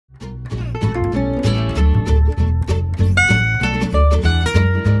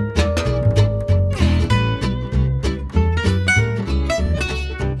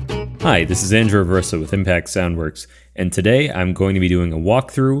Hi, this is Andrew Versa with Impact Soundworks, and today I'm going to be doing a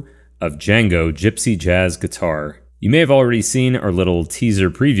walkthrough of Django Gypsy Jazz Guitar. You may have already seen our little teaser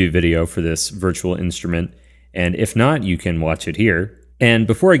preview video for this virtual instrument, and if not, you can watch it here. And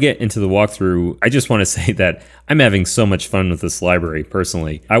before I get into the walkthrough, I just want to say that I'm having so much fun with this library,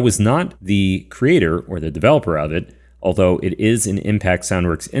 personally. I was not the creator or the developer of it, although it is an Impact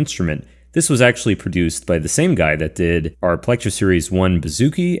Soundworks instrument. This was actually produced by the same guy that did our Plectra Series 1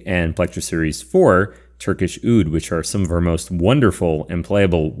 Bouzouki and Plectra Series 4 Turkish Oud, which are some of our most wonderful and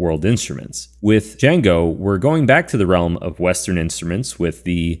playable world instruments. With Django, we're going back to the realm of Western instruments with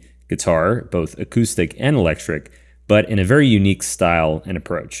the guitar, both acoustic and electric, but in a very unique style and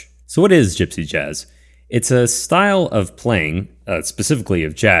approach. So what is Gypsy Jazz? It's a style of playing, specifically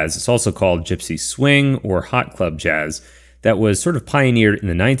of jazz. It's also called Gypsy Swing or Hot Club Jazz, that was sort of pioneered in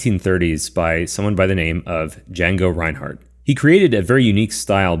the 1930s by someone by the name of Django Reinhardt. He created a very unique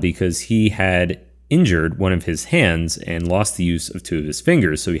style because he had injured one of his hands and lost the use of two of his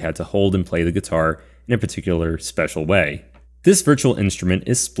fingers, so he had to hold and play the guitar in a particular special way. This virtual instrument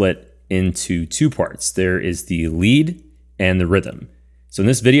is split into two parts. There is the lead and the rhythm. So in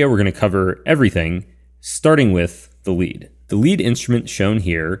this video, we're going to cover everything, starting with the lead. The lead instrument shown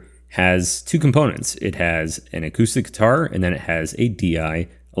here has two components. It has an acoustic guitar, and then it has a DI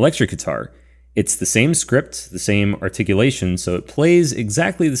electric guitar. It's the same script, the same articulation, so it plays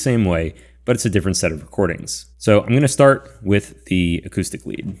exactly the same way, but it's a different set of recordings. So I'm going to start with the acoustic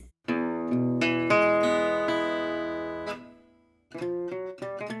lead.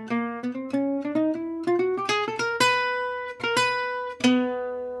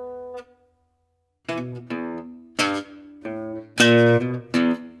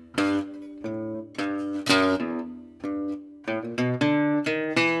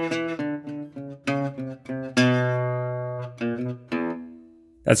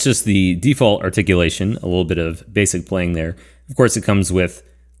 That's just the default articulation, a little bit of basic playing there. Of course, it comes with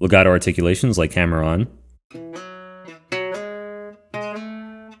legato articulations like hammer on. And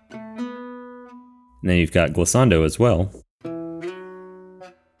then you've got glissando as well.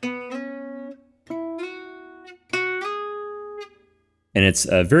 And it's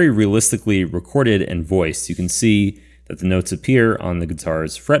very realistically recorded and voiced. You can see that the notes appear on the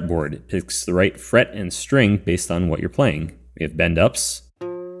guitar's fretboard. It picks the right fret and string based on what you're playing. We have bend ups,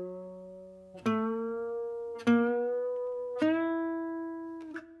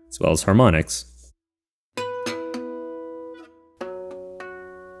 as well as harmonics.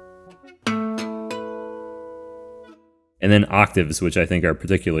 And then octaves, which I think are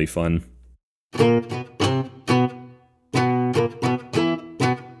particularly fun.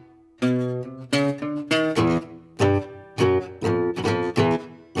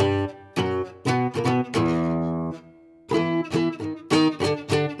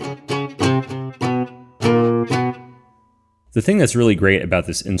 The thing that's really great about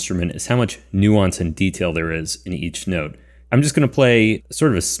this instrument is how much nuance and detail there is in each note. I'm just going to play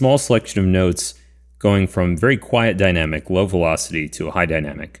sort of a small selection of notes going from very quiet dynamic, low velocity, to a high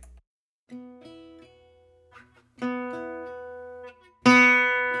dynamic.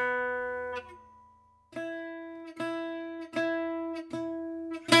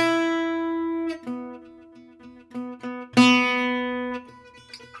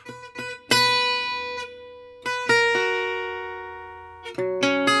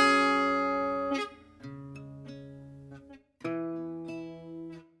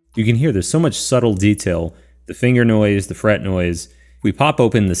 You can hear there's so much subtle detail, the finger noise, the fret noise. If we pop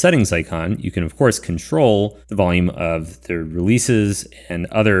open the settings icon, you can of course control the volume of the releases and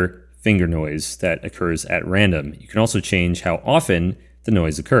other finger noise that occurs at random. You can also change how often the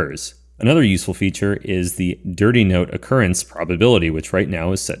noise occurs. Another useful feature is the dirty note occurrence probability, which right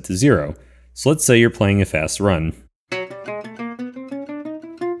now is set to 0. So let's say you're playing a fast run.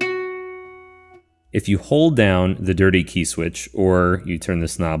 If you hold down the dirty key switch or you turn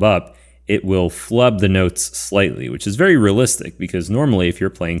this knob up, it will flub the notes slightly, which is very realistic because normally if you're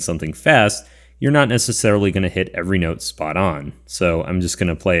playing something fast, you're not necessarily going to hit every note spot on. So I'm just going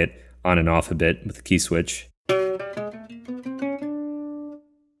to play it on and off a bit with the key switch.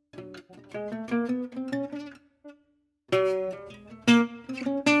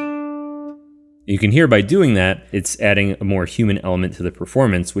 You can hear by doing that, it's adding a more human element to the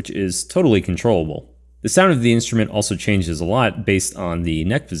performance, which is totally controllable. The sound of the instrument also changes a lot based on the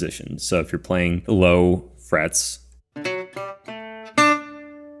neck position. So if you're playing the low frets,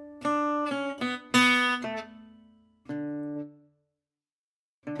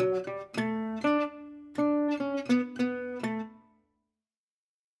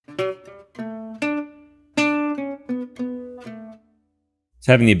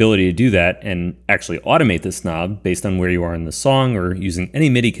 So having the ability to do that and actually automate this knob based on where you are in the song or using any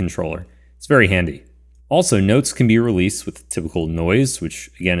MIDI controller, it's very handy. Also, notes can be released with typical noise,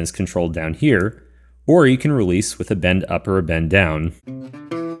 which again is controlled down here, or you can release with a bend up or a bend down.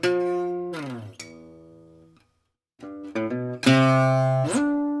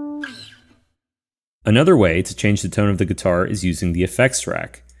 Another way to change the tone of the guitar is using the effects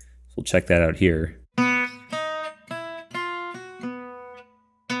rack. So we'll check that out here.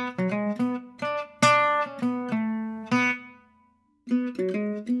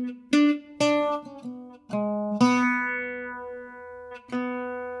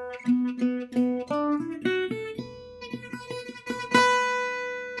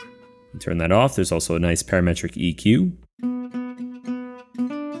 Turn that off. There's also a nice parametric EQ.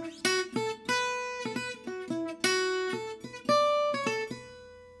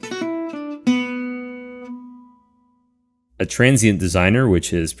 A transient designer,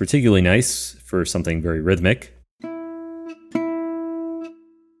 which is particularly nice for something very rhythmic.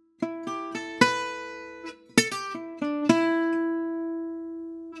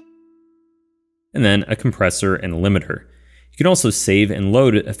 And then a compressor and a limiter. You can also save and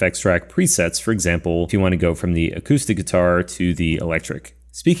load effects track presets, for example, if you want to go from the acoustic guitar to the electric.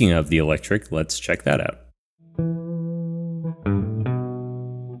 Speaking of the electric, let's check that out.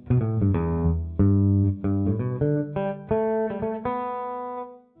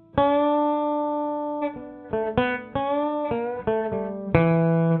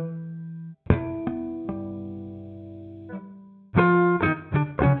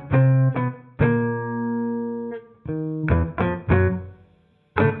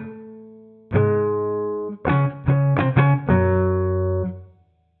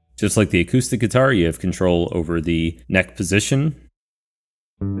 Just like the acoustic guitar, you have control over the neck position.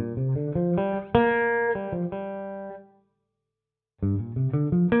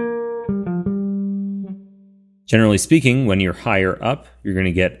 Generally speaking, when you're higher up, you're going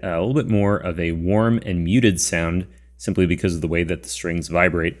to get a little bit more of a warm and muted sound simply because of the way that the strings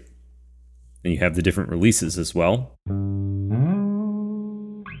vibrate. And you have the different releases as well.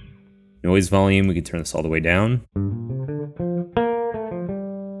 Noise volume, we can turn this all the way down.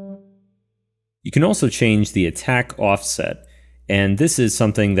 You can also change the attack offset, and this is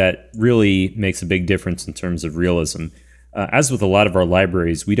something that really makes a big difference in terms of realism. As with a lot of our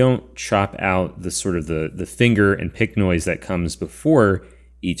libraries, we don't chop out the sort of the finger and pick noise that comes before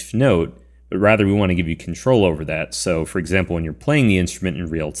each note, but rather we want to give you control over that. So for example, when you're playing the instrument in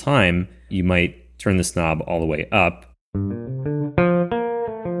real time, you might turn this knob all the way up,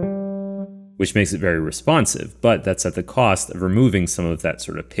 which makes it very responsive, but that's at the cost of removing some of that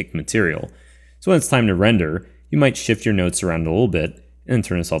sort of pick material. So when it's time to render, you might shift your notes around a little bit and then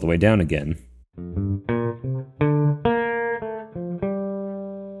turn this all the way down again.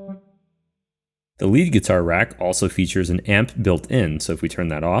 The lead guitar rack also features an amp built in, so if we turn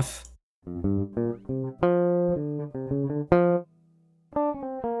that off,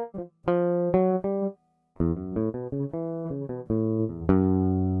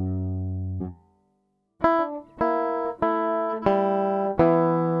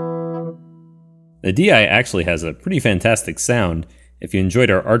 the DI actually has a pretty fantastic sound. If you enjoyed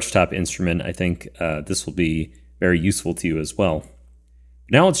our archtop instrument, I think this will be very useful to you as well.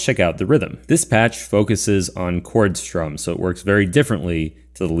 Now let's check out the rhythm. This patch focuses on chord strum, so it works very differently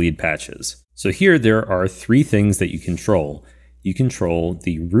to the lead patches. So here there are three things that you control. You control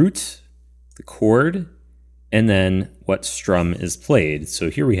the root, the chord, and then what strum is played. So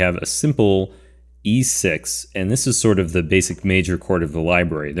here we have a simple E6, and this is sort of the basic major chord of the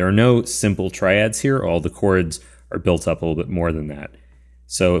library. There are no simple triads here. All the chords are built up a little bit more than that.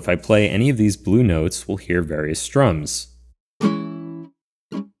 So if I play any of these blue notes, we'll hear various strums.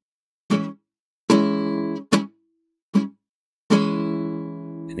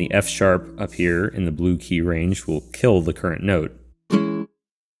 And the F sharp up here in the blue key range will kill the current note.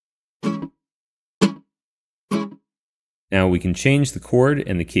 Now we can change the chord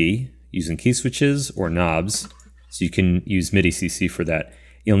and the key using key switches or knobs, so you can use MIDI CC for that.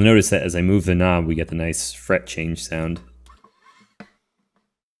 You'll notice that as I move the knob, we get the nice fret change sound.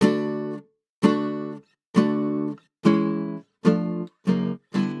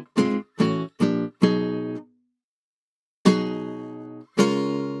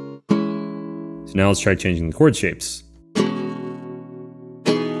 So now let's try changing the chord shapes.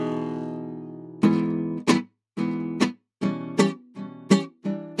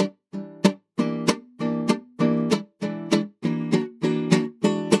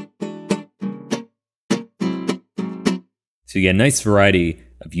 So you get a nice variety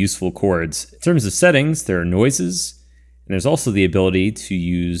of useful chords. In terms of settings, there are noises, and And there's also the ability to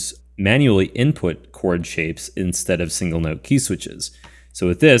use manually input chord shapes instead of single note key switches. So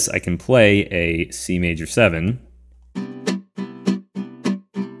with this, I can play a C major 7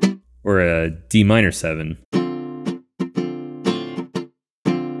 or a D minor 7.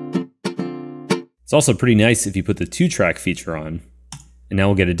 It's also pretty nice if you put the 2-track feature on. And now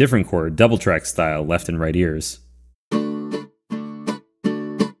we'll get a different chord, double track style, left and right ears.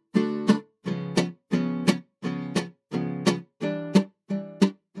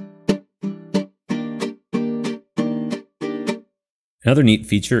 Another neat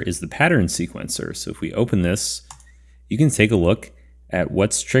feature is the pattern sequencer. So if we open this, you can take a look at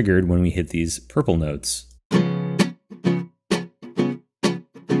what's triggered when we hit these purple notes.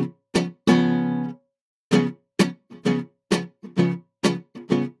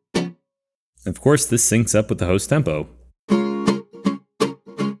 Of course, this syncs up with the host tempo.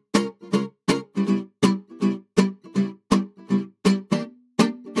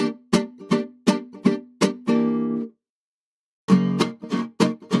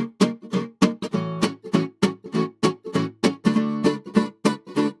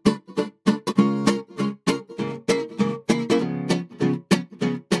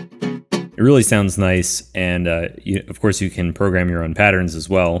 It really sounds nice, and of course you can program your own patterns as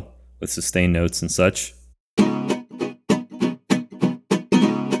well, with sustained notes and such.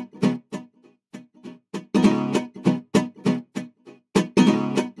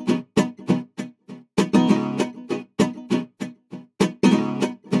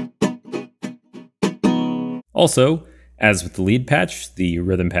 Also, as with the lead patch, the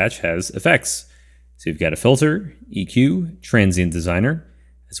rhythm patch has effects. So you've got a filter, EQ, transient designer,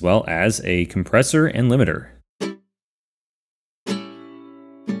 as well as a compressor and limiter.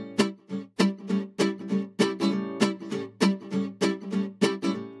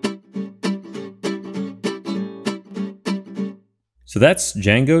 So that's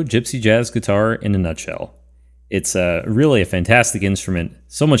Django Gypsy Jazz Guitar in a nutshell. It's really a fantastic instrument,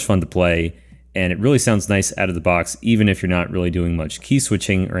 so much fun to play, and it really sounds nice out of the box even if you're not really doing much key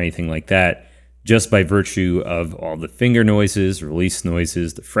switching or anything like that, just by virtue of all the finger noises, release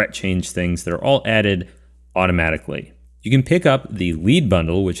noises, the fret change things that are all added automatically. You can pick up the lead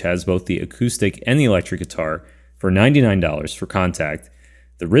bundle, which has both the acoustic and the electric guitar, for $99 for Contact,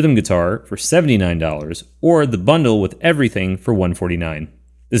 the rhythm guitar for $79, or the bundle with everything for $149.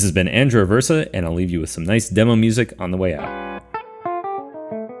 This has been Andrew Aversa, and I'll leave you with some nice demo music on the way out.